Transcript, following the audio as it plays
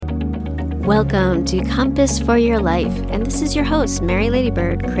Welcome to Compass for Your Life, and this is your host, Mary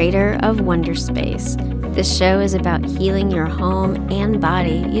Ladybird, creator of Wonder Space. This show is about healing your home and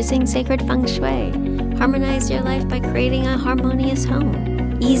body using sacred feng shui. Harmonize your life by creating a harmonious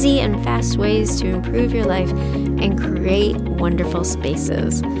home. Easy and fast ways to improve your life and create wonderful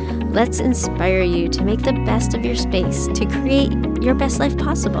spaces. Let's inspire you to make the best of your space to create your best life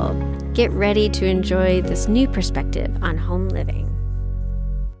possible. Get ready to enjoy this new perspective on home living.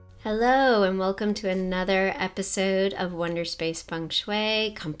 Hello, and welcome to another episode of Wonder Space Feng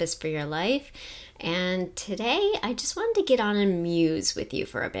Shui, Compass for Your Life. And today I just wanted to get on and muse with you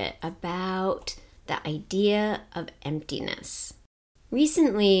for a bit about the idea of emptiness.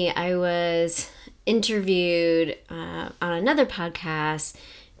 Recently, I was interviewed on another podcast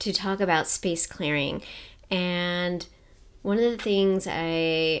to talk about space clearing. And one of the things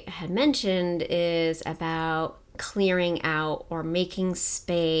I had mentioned is about clearing out or making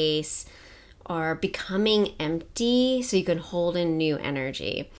space or becoming empty so you can hold in new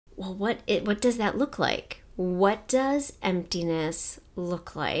energy. Well, what does that look like? What does emptiness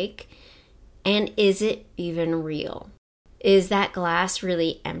look like? And is it even real? Is that glass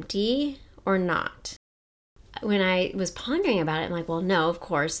really empty or not? When I was pondering about it, I'm like, well, no, of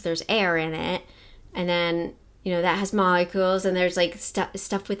course, there's air in it. And then, that has molecules and there's like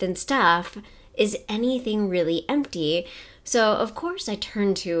stuff within stuff. Is anything really empty? So, of course, I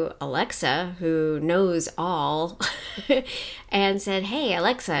turned to Alexa, who knows all, and said, hey,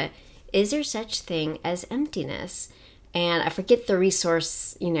 Alexa, is there such thing as emptiness? And I forget the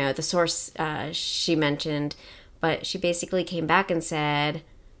resource, the source she mentioned, but she basically came back and said,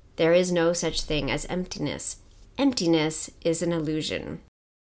 there is no such thing as emptiness. Emptiness is an illusion.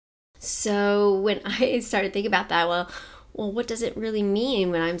 So when I started thinking about that, well, what does it really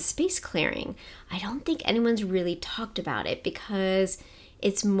mean when I'm space clearing? I don't think anyone's really talked about it because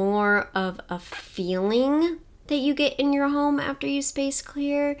it's more of a feeling that you get in your home after you space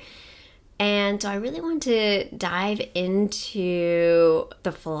clear. And so I really want to dive into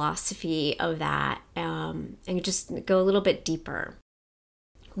the philosophy of that and just go a little bit deeper.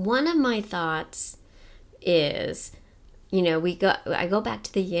 One of my thoughts is, I go back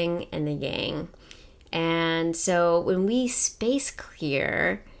to the yin and the yang. And so when we space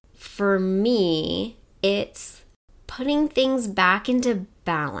clear, for me, it's putting things back into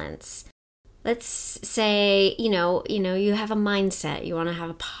balance. Let's say, you have a mindset. You want to have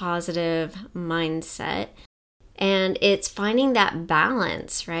a positive mindset. And it's finding that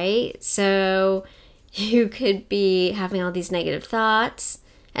balance, right? So you could be having all these negative thoughts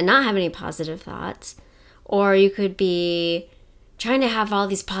and not have any positive thoughts. Or you could be trying to have all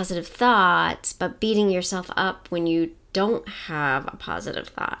these positive thoughts, but beating yourself up when you don't have a positive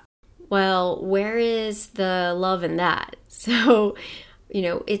thought. Well, where is the love in that? So,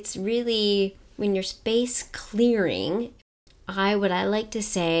 it's really, when you're space clearing, what I like to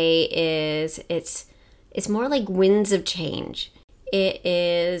say is it's more like winds of change. It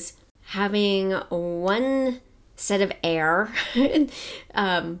is having one set of air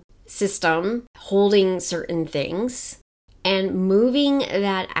system holding certain things, and moving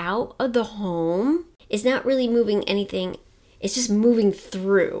that out of the home is not really moving anything. It's just moving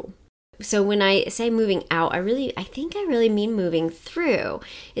through. So when I say moving out, I think I really mean moving through.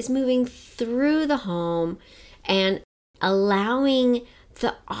 It's moving through the home and allowing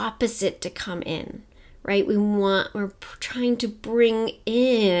the opposite to come in, right? We're trying to bring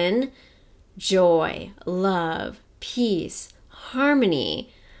in joy, love, peace,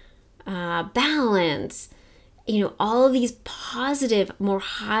 harmony, balance, all of these positive, more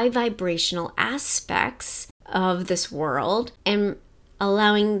high vibrational aspects of this world, and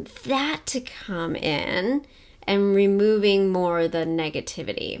allowing that to come in and removing more of the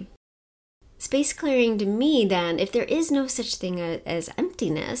negativity. Space clearing to me then, if there is no such thing as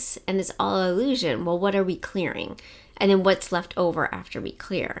emptiness and it's all illusion, well, what are we clearing? And then what's left over after we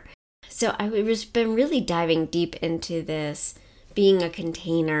clear? So I've just been really diving deep into this, being a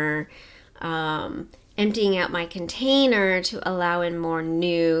container, emptying out my container to allow in more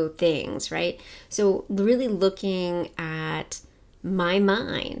new things, right? So really looking at my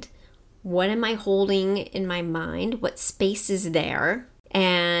mind. What am I holding in my mind? What space is there?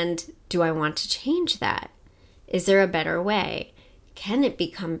 And do I want to change that? Is there a better way? Can it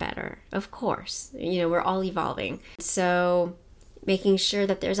become better? Of course. We're all evolving. So making sure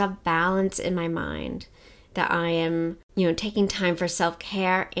that there's a balance in my mind, that I am, taking time for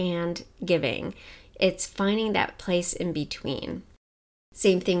self-care and giving. It's finding that place in between.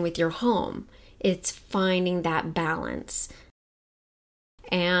 Same thing with your home. It's finding that balance.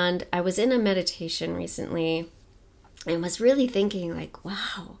 And I was in a meditation recently and was really thinking like,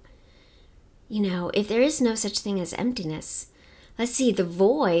 wow, if there is no such thing as emptiness, let's see, the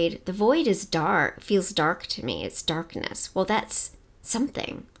void is dark, feels dark to me. It's darkness. Well, that's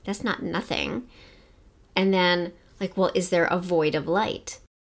something. That's not nothing. And then, is there a void of light?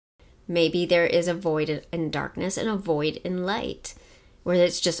 Maybe there is a void in darkness and a void in light, where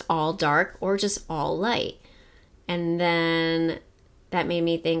it's just all dark or just all light. And then that made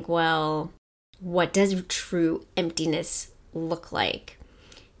me think, well, what does true emptiness look like?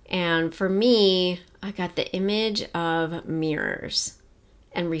 And for me, I got the image of mirrors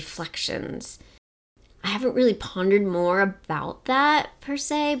and reflections. I haven't really pondered more about that per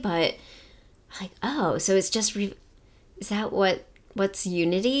se, but so it's just, is that what's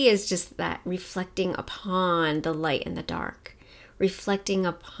unity? Is just that reflecting upon the light and the dark, reflecting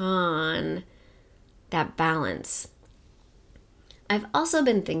upon that balance. I've also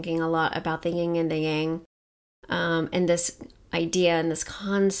been thinking a lot about the yin and the yang, and this idea and this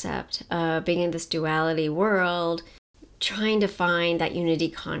concept of being in this duality world, trying to find that unity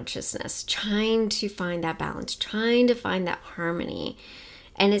consciousness, trying to find that balance, trying to find that harmony.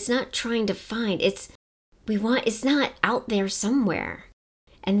 And it's not trying to find, it's not out there somewhere.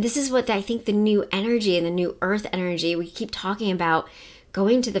 And this is what I think the new energy and the new earth energy, we keep talking about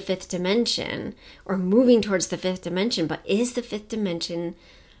going to the fifth dimension or moving towards the fifth dimension. But is the fifth dimension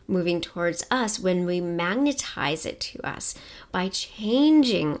moving towards us when we magnetize it to us by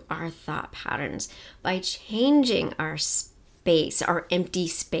changing our thought patterns, by changing our space, our empty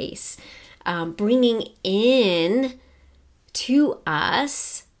space, bringing in to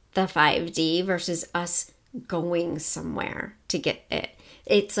us the 5D versus us going somewhere to get it.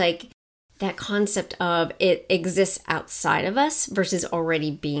 It's like that concept of it exists outside of us versus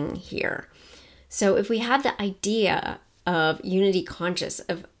already being here. So if we have the idea of unity conscious,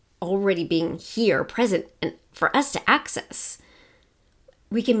 of already being here, present, and for us to access,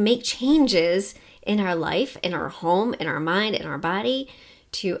 we can make changes in our life, in our home, in our mind, in our body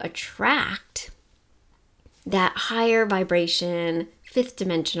to attract that higher vibration, fifth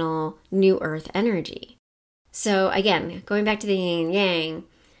dimensional, new earth energy. So again, going back to the yin and yang,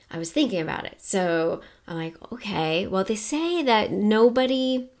 I was thinking about it. So I'm like, okay, well, they say that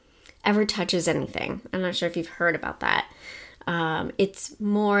nobody ever touches anything. I'm not sure if you've heard about that. It's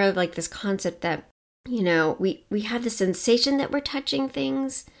more of like this concept that, we have the sensation that we're touching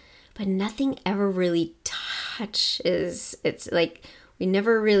things, but nothing ever really touches. It's like we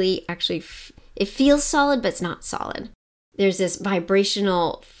never really actually, it feels solid, but it's not solid. There's this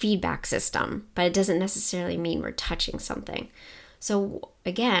vibrational feedback system, but it doesn't necessarily mean we're touching something. So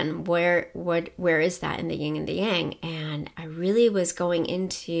again, where is that in the yin and the yang? And I really was going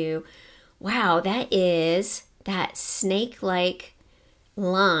into, wow, that is that snake-like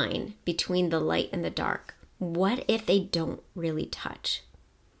line between the light and the dark. What if they don't really touch?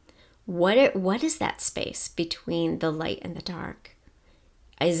 What is that space between the light and the dark?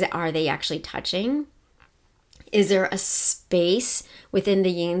 Are they actually touching? Is there a space within the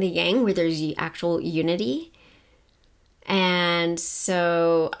yin and the yang where there's actual unity? And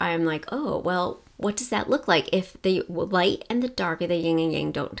so I'm like, oh, well, what does that look like if the light and the dark of the yin and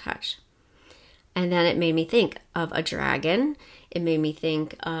yang don't touch? And then it made me think of a dragon. It made me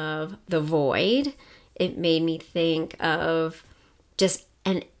think of the void. It made me think of just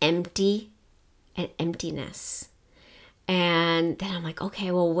an emptiness. And then I'm like,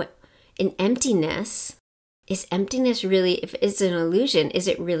 okay, well, what in emptiness, is emptiness really, if it's an illusion, is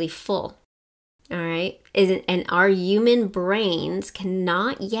it really full? All right. And our human brains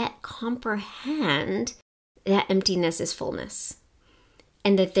cannot yet comprehend that emptiness is fullness.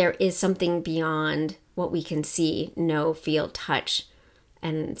 And that there is something beyond what we can see, know, feel, touch,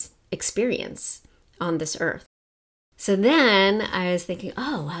 and experience on this earth. So then I was thinking,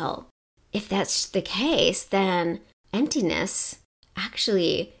 oh, well, if that's the case, then emptiness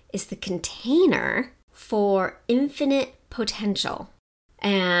actually is the container for infinite potential.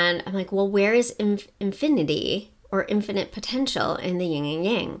 And I'm like, well, where is infinity or infinite potential in the yin and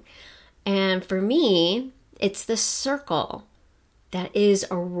yang? And for me, it's the circle that is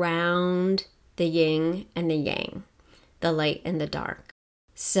around the yin and the yang, the light and the dark.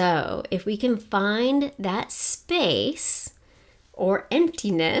 So if we can find that space or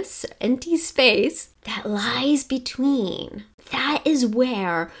emptiness, empty space that lies between, that is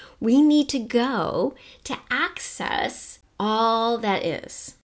where we need to go to access all that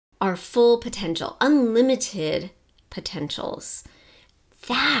is, our full potential, unlimited potentials.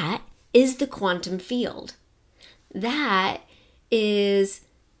 That is the quantum field. That is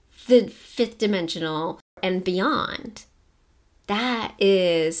the fifth dimensional and beyond. That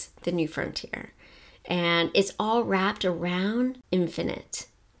is the new frontier. And it's all wrapped around infinite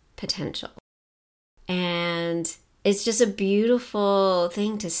potential. And it's just a beautiful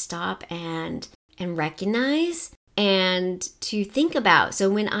thing to stop and recognize and to think about. So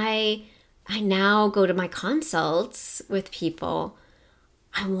when I now go to my consults with people,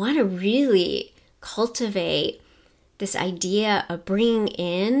 I want to really cultivate this idea of bringing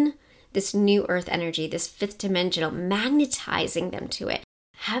in this new earth energy, this fifth dimensional, magnetizing them to it,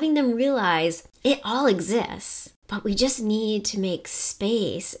 having them realize it all exists, but we just need to make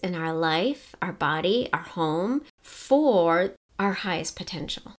space in our life, our body, our home for our highest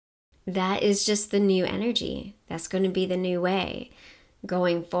potential. That is just the new energy. That's going to be the new way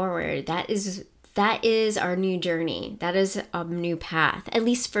going forward. That is our new journey. That is a new path, at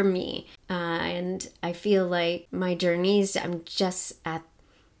least for me. And I feel like my journeys, I'm just at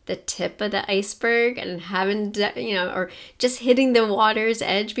the tip of the iceberg and haven't, or just hitting the water's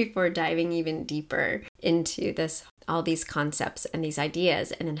edge before diving even deeper into all these concepts and these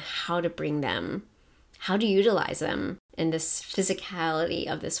ideas, and then how to bring them, how to utilize them in this physicality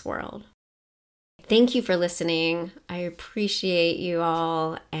of this world. Thank you for listening. I appreciate you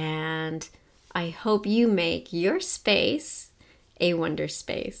all, and I hope you make your space a wonder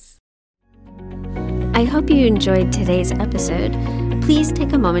space. I hope you enjoyed today's episode. Please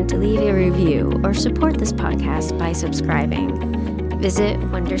take a moment to leave a review or support this podcast by subscribing. Visit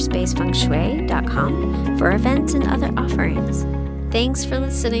wonderspacefengshui.com for events and other offerings. Thanks for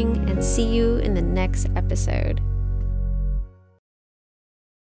listening, and see you in the next episode.